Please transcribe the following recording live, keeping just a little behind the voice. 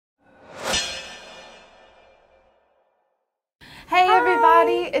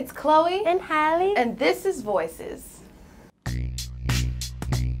everybody, it's Chloe and Halle, and this is Voices.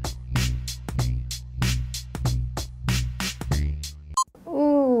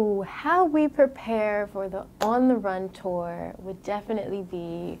 Ooh, how we prepare for the On the Run tour would definitely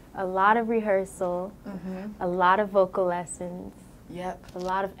be a lot of rehearsal, a lot of vocal lessons, Yep. a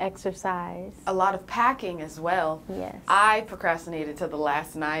lot of exercise. A lot of packing as well. Yes. I procrastinated till the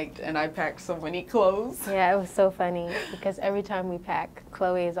last night and I packed so many clothes. Yeah, it was so funny because every time we pack,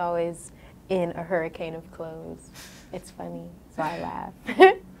 Chloe is always in a hurricane of clothes. It's funny, so I laugh.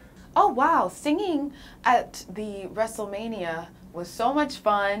 Oh wow, singing at the WrestleMania was so much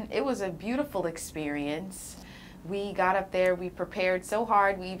fun. It was a beautiful experience. We got up there, we prepared so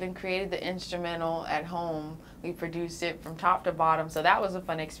hard, we even created the instrumental at home. We produced it from top to bottom, so that was a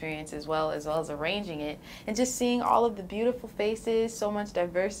fun experience as well as arranging it. And just seeing all of the beautiful faces, so much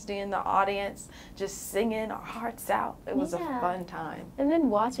diversity in the audience, just singing our hearts out. It was a fun time. And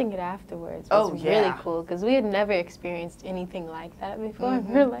then watching it afterwards was really cool because we had never experienced anything like that before. And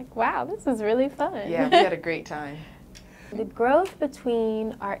we were like, wow, this is really fun. Yeah, we had a great time. The growth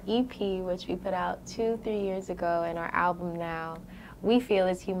between our EP, which we put out 2-3 years ago, and our album now, we feel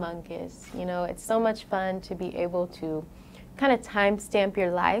is humongous. You know, it's so much fun to be able to kind of timestamp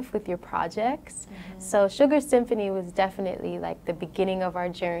your life with your projects. So Sugar Symphony was definitely like the beginning of our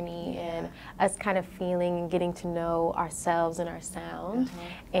journey and us kind of feeling and getting to know ourselves and our sound.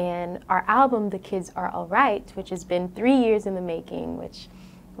 And our album, The Kids Are Alright, which has been 3 years in the making, which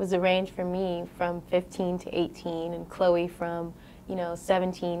was arranged for me from 15 to 18 and Chloe from,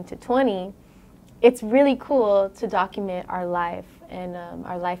 17 to 20. It's really cool to document our life and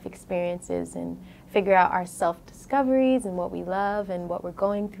our life experiences and figure out our self-discoveries and what we love and what we're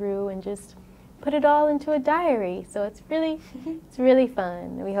going through and just put it all into a diary. So it's really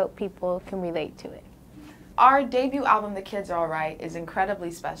fun. We hope people can relate to it. Our debut album, The Kids Are Alright, is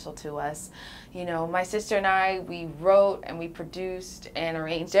incredibly special to us. You know, my sister and I, we wrote and we produced and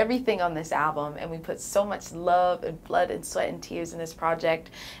arranged everything on this album, and we put so much love and blood and sweat and tears in this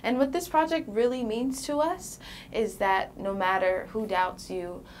project. And what this project really means to us is that no matter who doubts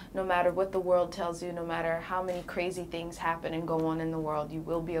you, no matter what the world tells you, no matter how many crazy things happen and go on in the world, you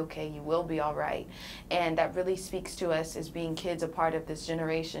will be okay, you will be alright. And that really speaks to us as being kids, a part of this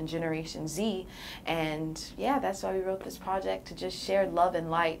generation, Generation Z. And yeah, that's why we wrote this project, to just share love and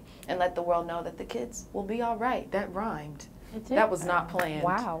light and let the world know that the kids will be all right. That rhymed. That was not planned.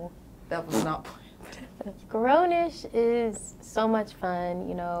 Wow. That was not planned. Grownish is so much fun.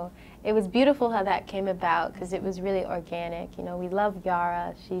 It was beautiful how that came about because it was really organic. We love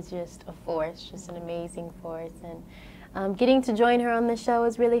Yara. She's just a force, just an amazing force. And getting to join her on the show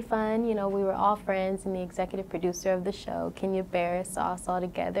was really fun. We were all friends, and the executive producer of the show, Kenya Barris, saw us all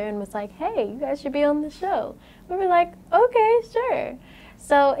together and was like, hey, you guys should be on the show. We were like, okay, sure.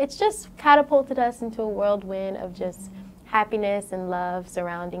 So it's just catapulted us into a whirlwind of just happiness and love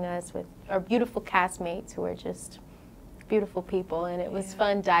surrounding us with our beautiful castmates who are just beautiful people, and it was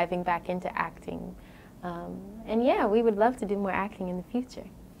fun diving back into acting. And yeah, we would love to do more acting in the future.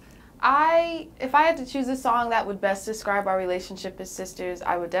 If I had to choose a song that would best describe our relationship as sisters,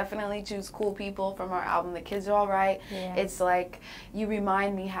 I would definitely choose Cool People from our album, The Kids Are Alright. Yeah. It's like, you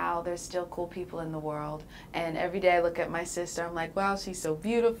remind me how there's still cool people in the world. And every day I look at my sister, I'm like, wow, she's so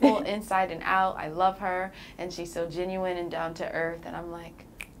beautiful inside and out. I love her. And she's so genuine and down to earth. And I'm like,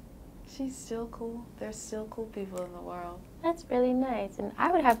 she's still cool. There's still cool people in the world. That's really nice. And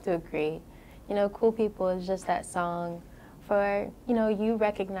I would have to agree. Cool People is just that song for, you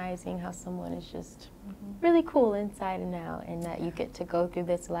recognizing how someone is just really cool inside and out, and that you get to go through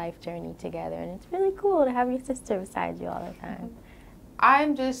this life journey together. And it's really cool to have your sister beside you all the time.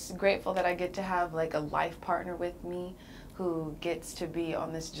 I'm just grateful that I get to have like a life partner with me who gets to be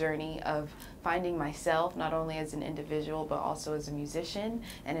on this journey of finding myself, not only as an individual, but also as a musician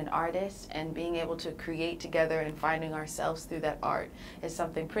and an artist, and being able to create together and finding ourselves through that art is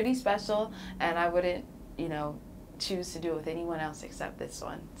something pretty special, and I wouldn't, choose to do it with anyone else except this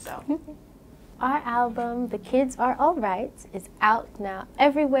one. So our album, The Kids Are Alright, is out now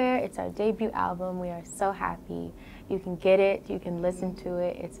everywhere. It's our debut album. We are so happy. You can get it, you can listen to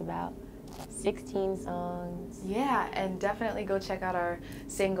it. It's about 16 songs. Yeah, and definitely go check out our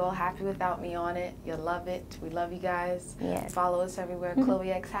single, Happy Without Me, on it. You'll love it. We love you guys. Yes. Follow us everywhere.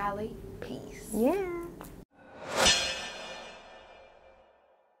 Chloe X Halle. Peace. Yeah.